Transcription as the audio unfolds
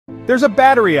There's a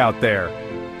battery out there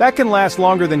that can last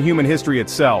longer than human history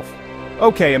itself.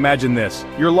 Okay, imagine this.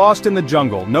 You're lost in the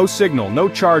jungle, no signal, no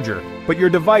charger, but your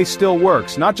device still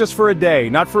works, not just for a day,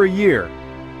 not for a year,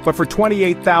 but for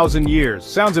 28,000 years.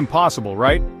 Sounds impossible,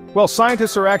 right? Well,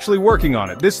 scientists are actually working on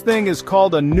it. This thing is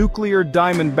called a nuclear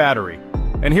diamond battery.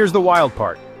 And here's the wild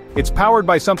part. It's powered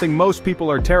by something most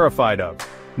people are terrified of.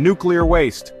 Nuclear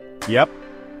waste. Yep.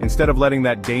 Instead of letting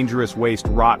that dangerous waste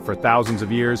rot for thousands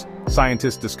of years,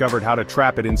 scientists discovered how to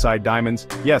trap it inside diamonds,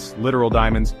 yes, literal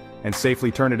diamonds, and safely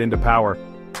turn it into power.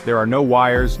 There are no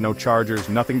wires, no chargers,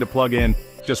 nothing to plug in,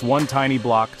 just one tiny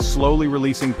block, slowly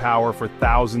releasing power for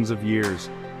thousands of years.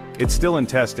 It's still in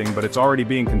testing, but it's already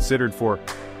being considered for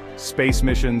space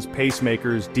missions,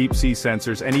 pacemakers, deep-sea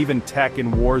sensors, and even tech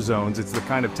in war zones. It's the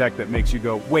kind of tech that makes you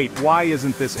go, wait, why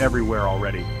isn't this everywhere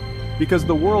already? Because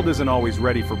the world isn't always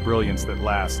ready for brilliance that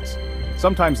lasts.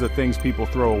 Sometimes the things people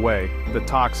throw away, the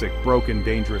toxic, broken,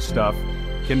 dangerous stuff,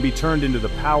 can be turned into the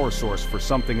power source for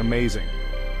something amazing.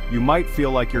 You might feel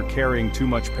like you're carrying too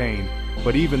much pain,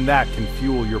 but even that can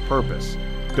fuel your purpose.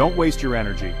 Don't waste your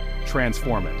energy,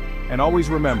 transform it. And always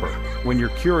remember, when you're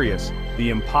curious,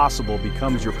 the impossible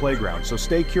becomes your playground, so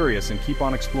stay curious and keep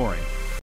on exploring.